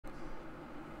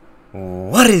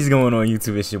What is going on,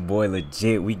 YouTube? It's your boy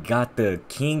Legit. We got the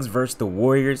Kings versus the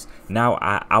Warriors. Now,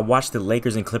 I watched the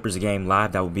Lakers and Clippers game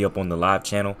live. That will be up on the live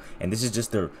channel. And this is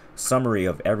just a summary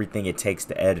of everything it takes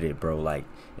to edit it, bro. Like,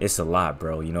 it's a lot,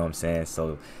 bro. You know what I'm saying?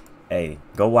 So, hey,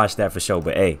 go watch that for sure.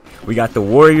 But, hey, we got the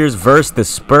Warriors versus the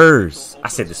Spurs. I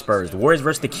said the Spurs. The Warriors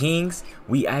versus the Kings.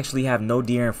 We actually have no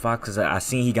De'Aaron Fox because I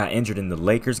seen he got injured in the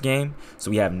Lakers game.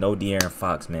 So, we have no De'Aaron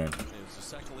Fox, man.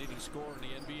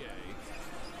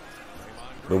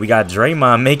 But we got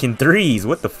Draymond making threes.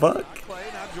 What the fuck?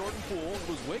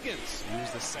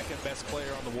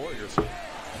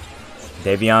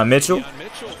 Davion Mitchell.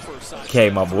 Okay,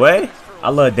 my boy. I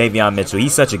love Davion Mitchell.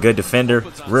 He's such a good defender.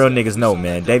 Real niggas know,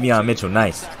 man. Davion Mitchell,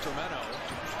 nice.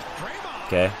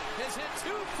 Okay.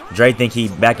 Dre think he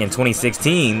back in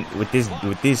 2016 with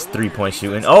this three-point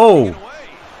shooting. Oh.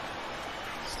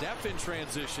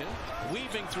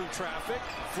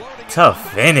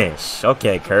 Tough finish.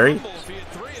 Okay, Curry.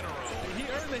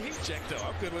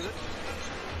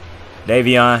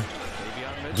 Davion,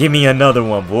 give me another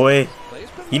one, boy.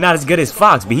 He not as good as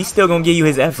Fox, but he's still gonna give you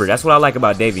his effort. That's what I like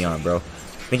about Davion, bro. I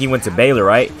think he went to Baylor,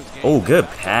 right? Oh, good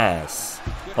pass.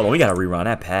 Hold on, we gotta rerun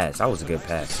that pass. That was a good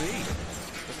pass.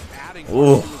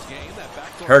 Ooh,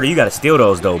 Herder, you gotta steal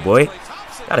those though, boy.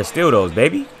 Gotta steal those,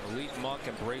 baby.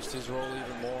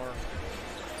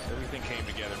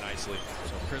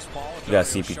 You got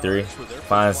CP3.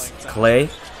 Finds Clay.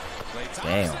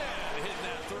 Damn.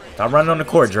 Stop running on the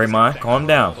court, Draymond. Calm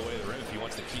down.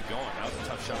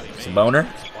 It's a boner.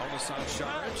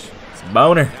 It's a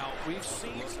boner.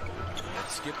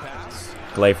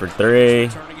 Clay for three.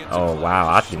 Oh, wow.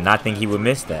 I did not think he would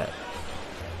miss that.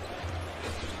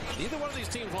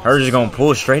 Herder's going to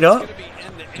pull straight up.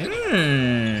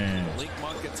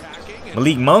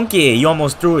 Malik Monkey. You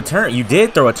almost threw a turn. You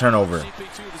did throw a turnover.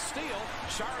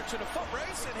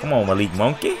 Come on, Malik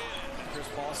Monkey.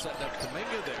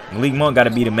 Malik Monk got to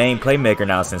be the main playmaker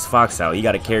now since Fox out. He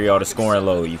got to carry all the scoring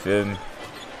load. You feel me?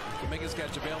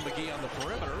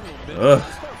 Ugh.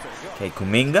 Okay,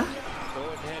 Kuminga.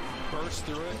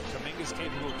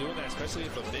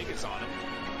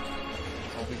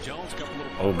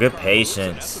 Oh, good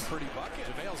patience.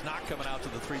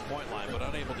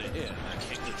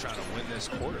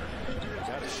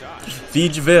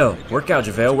 Feed JaVale. Work out,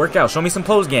 JaVale. Work out. Show me some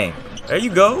post game. There you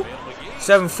go.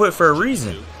 7 foot for a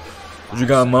reason. What you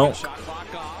got, Monk?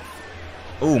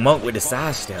 Ooh, Monk with the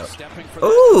side step.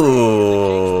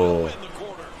 Ooh.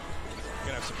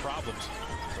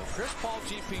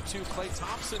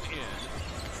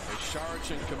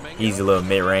 Easy little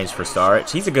mid-range for Saric.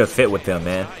 He's a good fit with them,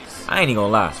 man. I ain't even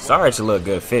gonna lie. Saric a little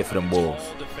good fit for them Bulls.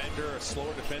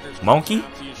 Monkey?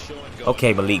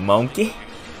 Okay, Malik Monkey.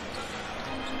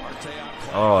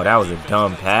 Oh, that was a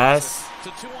dumb pass.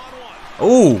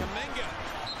 Ooh.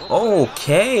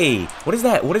 Okay. What is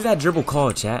that? What is that dribble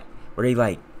called, chat? Where they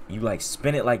like you like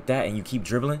spin it like that and you keep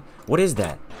dribbling? What is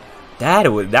that?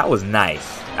 That was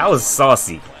nice. That was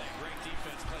saucy.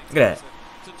 Look at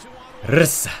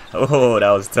that. Oh,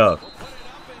 that was tough.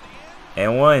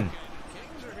 And one.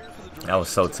 That was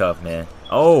so tough, man.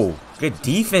 Oh, good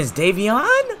defense,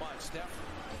 Davion.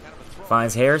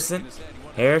 Finds Harrison.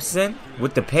 Harrison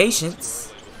with the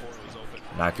patience.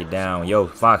 Knock it down. Yo,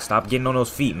 Fox, stop getting on those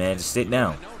feet, man. Just sit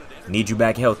down. Need you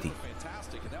back healthy.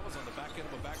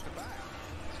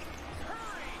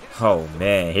 Oh,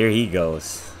 man. Here he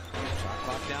goes.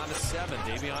 Down to 7.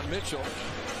 Davion Mitchell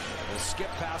will skip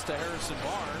past to Harrison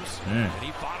Barnes. And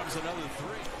he bottoms another 3.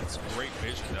 It's great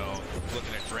vision, though.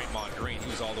 Looking at Draymond Green, he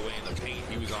was all the way in the paint.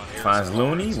 He was on Finds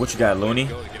Looney. What you got, Looney?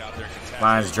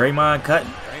 Finds Draymond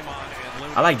cutting.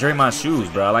 I like Draymond's shoes,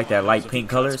 bro. I like that light pink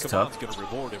color. It's tough. They're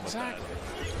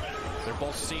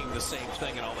both seeing the same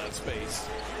thing in all that space.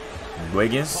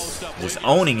 Wiggins just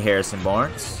owning Harrison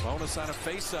Barnes.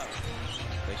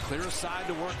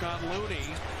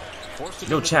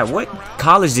 Yo, Chad, what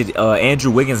college did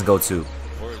Andrew Wiggins go to?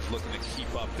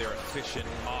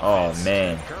 Oh,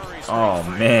 man. Oh,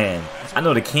 man. I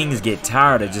know the Kings get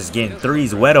tired of just getting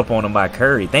threes wet up on him by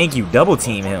Curry. Thank you. Double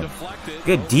team him.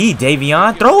 Good D,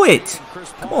 Davion. Throw it.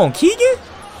 Come on, Keegan.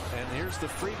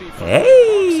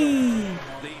 Hey.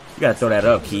 You got to throw that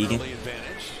up, Keegan.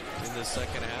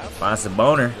 Finds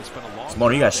Saboner.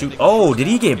 Saboner, you got to shoot. Oh, did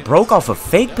he get broke off a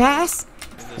fake pass?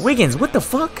 Wiggins, what the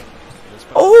fuck?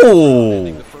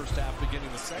 Oh.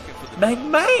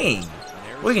 Bang, bang.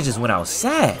 Wiggins just went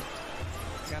outside.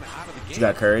 You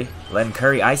got Curry. Letting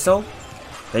Curry ISO.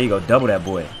 There you go. Double that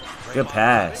boy. Good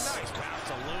pass.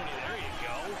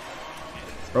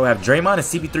 Bro, have Draymond and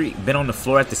CP3 been on the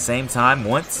floor at the same time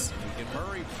once?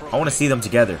 I want to see them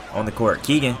together on the court.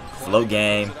 Keegan. Float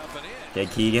game. Okay,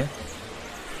 Keegan.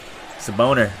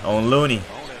 Saboner on Looney.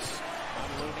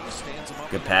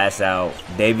 Good pass out.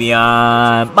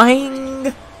 Davion.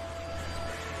 Bang!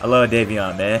 I love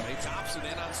Davion, man.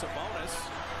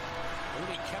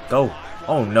 Go.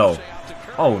 Oh, no.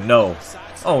 Oh, no.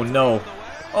 Oh, no.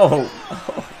 Oh.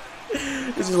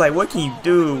 This is like, what can you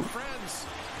do?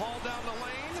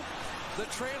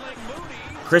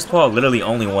 Chris Paul literally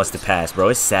only wants to pass, bro.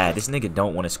 It's sad. This nigga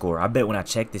don't want to score. I bet when I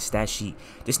check this stat sheet,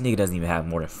 this nigga doesn't even have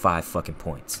more than 5 fucking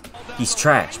points. He's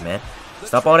trash, man.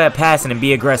 Stop all that passing and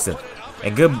be aggressive.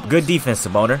 And good defense,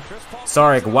 Saboner.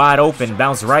 Sarek wide open,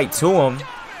 bounce right to him.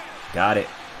 Got it.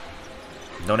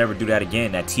 Don't ever do that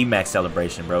again. That T-Max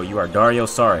celebration, bro. You are Dario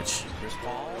Saric.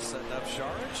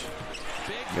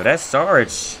 Yo, that's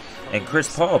Saric and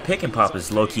Chris Paul pick and pop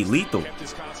is low-key lethal.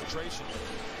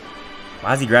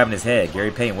 Why is he grabbing his head?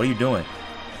 Gary Payton, what are you doing?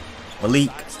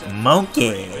 Malik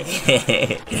Monkey.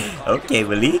 Okay,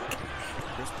 Malik.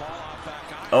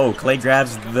 Oh, Clay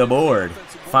grabs the board.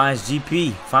 Finds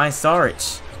GP. Finds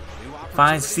Saric.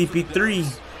 Finds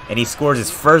CP3. And he scores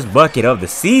his first bucket of the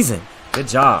season. Good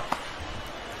job.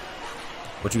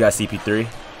 What you got, CP3?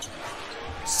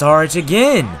 Saric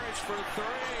again.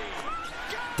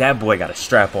 That boy got a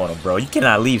strap on him, bro. You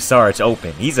cannot leave Saric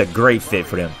open. He's a great fit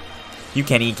for them. You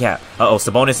can't eat cap. Uh-oh,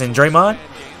 Sabonis and Draymond?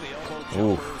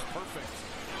 Ooh.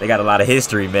 They got a lot of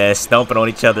history, man. Stomping on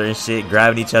each other and shit.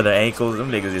 Grabbing each other ankles. Them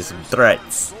niggas is some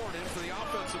threats.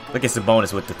 Look at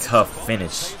Sabonis with the tough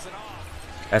finish.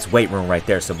 That's weight room right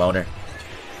there, Saboner.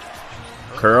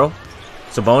 Curl.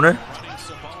 Saboner.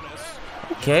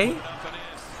 Okay.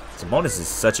 Sabonis is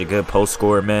such a good post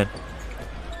scorer, man.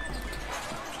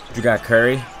 You got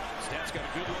Curry.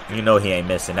 You know he ain't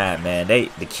missing that, man. The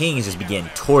Kings just be getting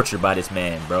tortured by this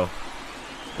man, bro.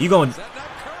 You going?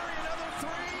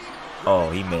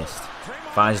 Oh, he missed.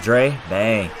 Finds Dre.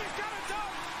 Bang.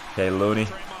 Okay, Looney.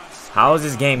 How is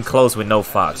this game close with no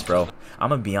Fox, bro? I'm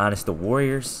gonna be honest. The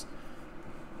Warriors.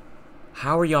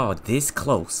 How are y'all this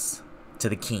close to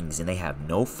the Kings and they have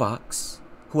no Fox?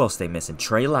 Who else they missing?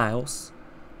 Trey Lyles.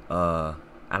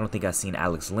 I don't think I've seen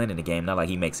Alex Len in the game. Not like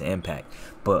he makes an impact.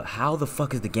 But how the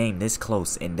fuck is the game this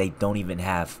close and they don't even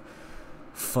have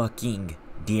fucking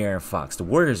De'Aaron Fox? The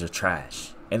Warriors are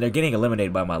trash. And they're getting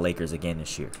eliminated by my Lakers again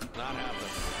this year.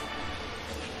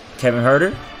 Kevin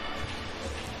Huerter.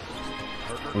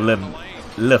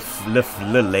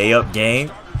 Layup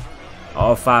game.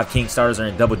 All 5 King starters are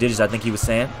in double digits, I think he was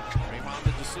saying.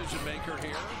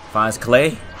 Finds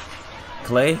Clay.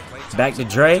 Clay. Back to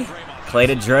Dre. Clay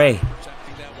to Dre.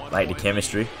 Like the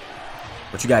chemistry.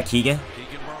 What you got, Keegan?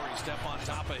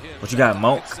 What you got,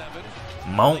 Monk?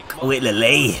 Monk with the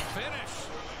lay.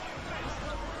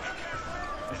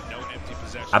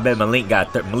 I bet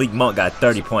Malik Monk got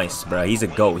 30 points, bro. He's a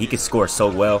GOAT. He can score so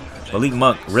well. Malik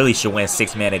Monk really should win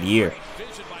 6th Man of the Year.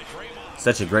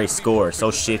 Such a great scorer.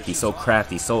 So shifty, so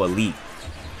crafty, so elite.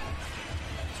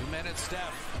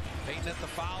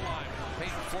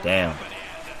 Damn.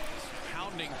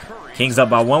 Kings up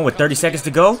by 1 with 30 seconds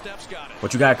to go.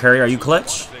 What you got, Curry? Are you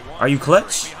clutch? Are you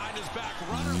clutch?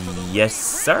 Yes,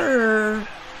 sir.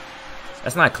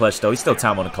 That's not clutch, though. He's still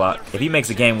time on the clock. If he makes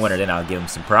a game winner, then I'll give him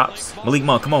some props. Malik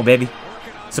Monk, come on, baby.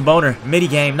 Saboner, midi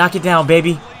game. Knock it down,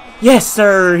 baby. Yes,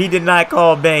 sir. He did not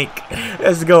call bank.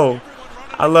 Let's go.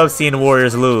 I love seeing the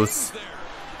Warriors lose.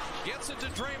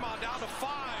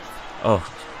 Oh.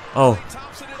 Oh.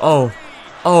 Oh.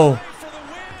 Oh.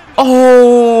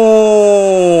 Oh!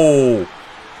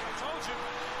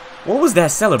 What was that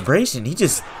celebration? He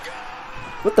just...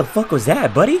 What the fuck was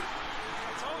that, buddy?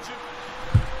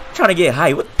 Trying to get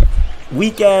hype. What?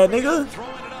 Weak ass nigga.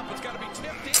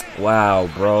 Wow,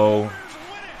 bro.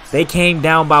 They came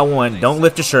down by 1. Don't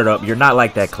lift your shirt up. You're not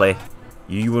like that, Clay.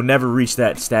 You will never reach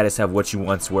that status of what you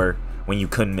once were when you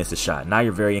couldn't miss a shot. Now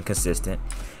you're very inconsistent.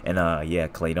 And, yeah,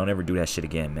 Clay, don't ever do that shit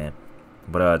again, man.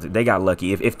 But they got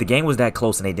lucky. If the game was that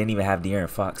close and they didn't even have De'Aaron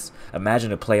Fox, imagine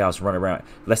the playoffs run around.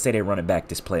 Let's say they run it back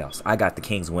this playoffs. I got the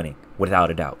Kings winning, without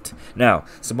a doubt. Now,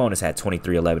 Sabonis had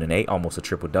 23, 11, and 8, almost a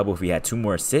triple-double. If he had 2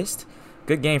 more assists,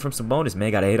 good game from Sabonis,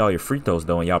 man. Got to hit all your free throws,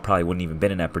 though, and y'all probably wouldn't even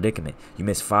been in that predicament. You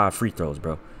missed 5 free throws,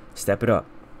 bro. Step it up.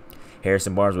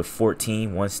 Harrison Barnes with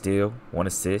 14, 1 steal, 1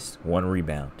 assist, 1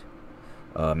 rebound.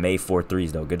 Made 4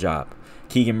 threes, though. Good job.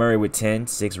 Keegan Murray with 10,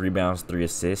 6 rebounds, 3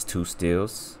 assists, 2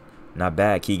 steals. Not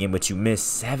bad, Keegan, but you missed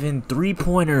 7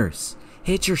 3-pointers.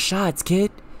 Hit your shots,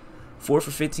 kid. 4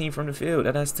 for 15 from the field.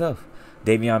 That's tough.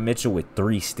 Davion Mitchell with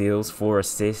 3 steals, 4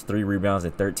 assists, 3 rebounds,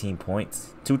 and 13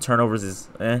 points. 2 turnovers is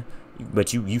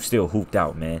but you still hooped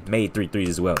out, man. Made 3 threes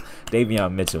as well.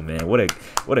 Davion Mitchell, man. What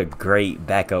a great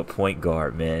backup point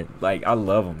guard, man. Like, I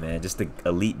love him, man. Just an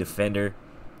elite defender.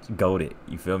 goated.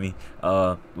 You feel me?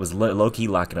 Was low-key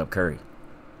locking up Curry.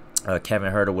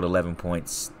 Kevin Huerter with 11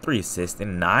 points, 3 assists,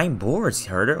 and 9 boards.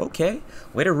 Huerter, okay.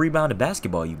 Way to rebound the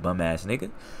basketball, you bum-ass nigga.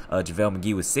 JaVale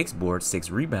McGee with 6 boards, 6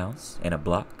 rebounds, and a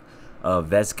block.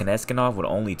 Vezkaneskinov with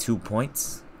only 2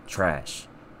 points. Trash.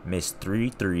 Missed 3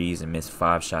 threes and missed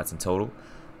 5 shots in total.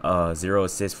 0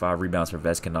 assists, 5 rebounds for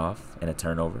Veskanov, and a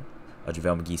turnover.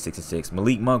 JaVale McGee 6 and 6.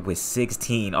 Malik Monk with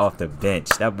 16 off the bench.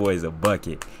 That boy is a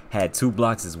bucket. Had 2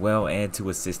 blocks as well and 2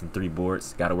 assists and 3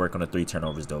 boards. Got to work on the 3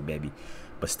 turnovers though, baby.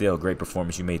 But still, great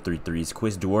performance. You made 3 threes.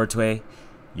 Chris Duarte,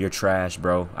 you're trash,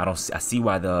 bro. I see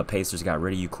why the Pacers got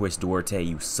rid of you, Chris Duarte.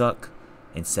 You suck.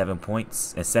 In 7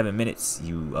 points, in 7 minutes,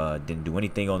 you didn't do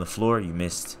anything on the floor. You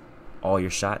missed all your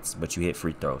shots, but you hit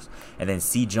free throws. And then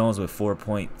C. Jones with 4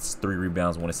 points, 3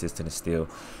 rebounds, 1 assist, and a steal.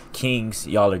 Kings,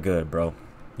 y'all are good, bro.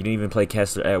 You didn't even play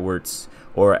Kessler Edwards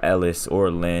or Ellis or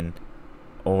Lynn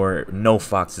or no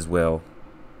Fox as well,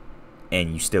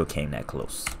 and you still came that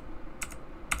close.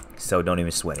 So don't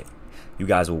even sweat it. You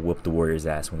guys will whoop the Warriors'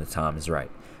 ass when the time is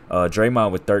right.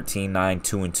 Draymond with 13, 9,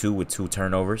 2, and 2 with 2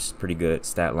 turnovers. Pretty good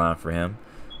stat line for him.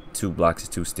 2 blocks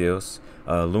and 2 steals.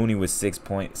 Looney with 6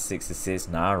 points, 6 assists,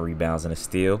 9 rebounds, and a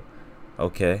steal.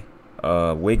 Okay.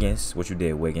 Wiggins, what you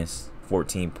did, Wiggins?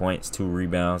 14 points, 2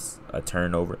 rebounds, a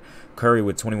turnover. Curry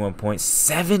with 21 points,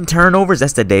 7 turnovers.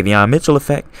 That's the Davion Mitchell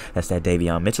effect.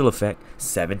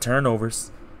 7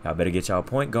 turnovers. Y'all better get y'all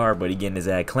point guard, but he getting his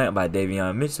ass clamped by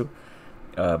Davion Mitchell.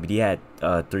 But he had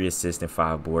 3 assists and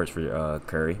 5 boards for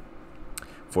Curry.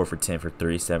 4 for 10 for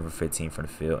 3, 7 for 15 from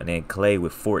the field. And then Clay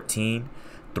with 14.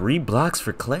 3 blocks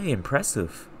for Clay.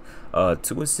 Impressive.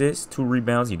 2 assists, 2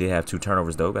 rebounds. You did have 2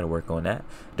 turnovers, though. Got to work on that.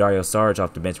 Dario Saric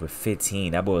off the bench with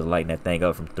 15. That boy was lighting that thing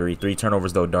up from 3. 3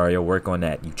 turnovers, though, Dario. Work on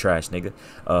that. You trash, nigga.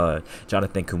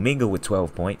 Jonathan Kuminga with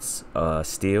 12 points.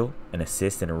 Steal, an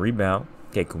assist, and a rebound.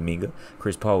 Okay, Kuminga.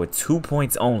 Chris Paul with 2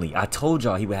 points only. I told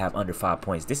y'all he would have under 5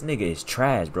 points. This nigga is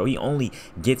trash, bro. He only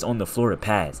gets on the floor to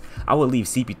pass. I would leave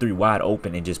CP3 wide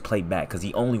open and just play back because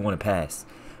he only want to pass.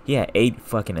 He had 8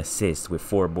 fucking assists with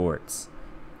 4 boards.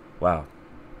 Wow.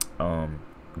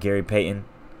 Gary Payton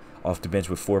off the bench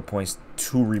with 4 points,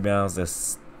 2 rebounds,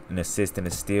 an assist and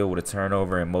a steal with a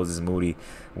turnover, and Moses Moody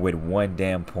with 1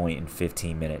 damn point in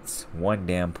 15 minutes. 1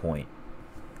 damn point.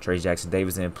 Trey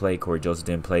Jackson-Davis didn't play. Corey Joseph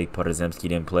didn't play. Podziemski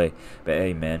didn't play. But,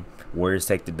 hey, man, Warriors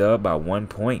take the dub by 1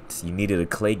 point. You needed a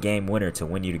Clay game winner to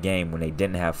win you the game when they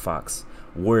didn't have Fox.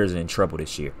 Warriors are in trouble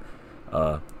this year.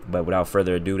 But without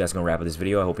further ado, that's going to wrap up this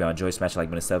video. I hope y'all enjoyed. Smash a like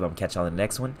button, sub. I'm going to catch y'all in the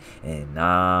next one. And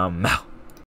I'm out.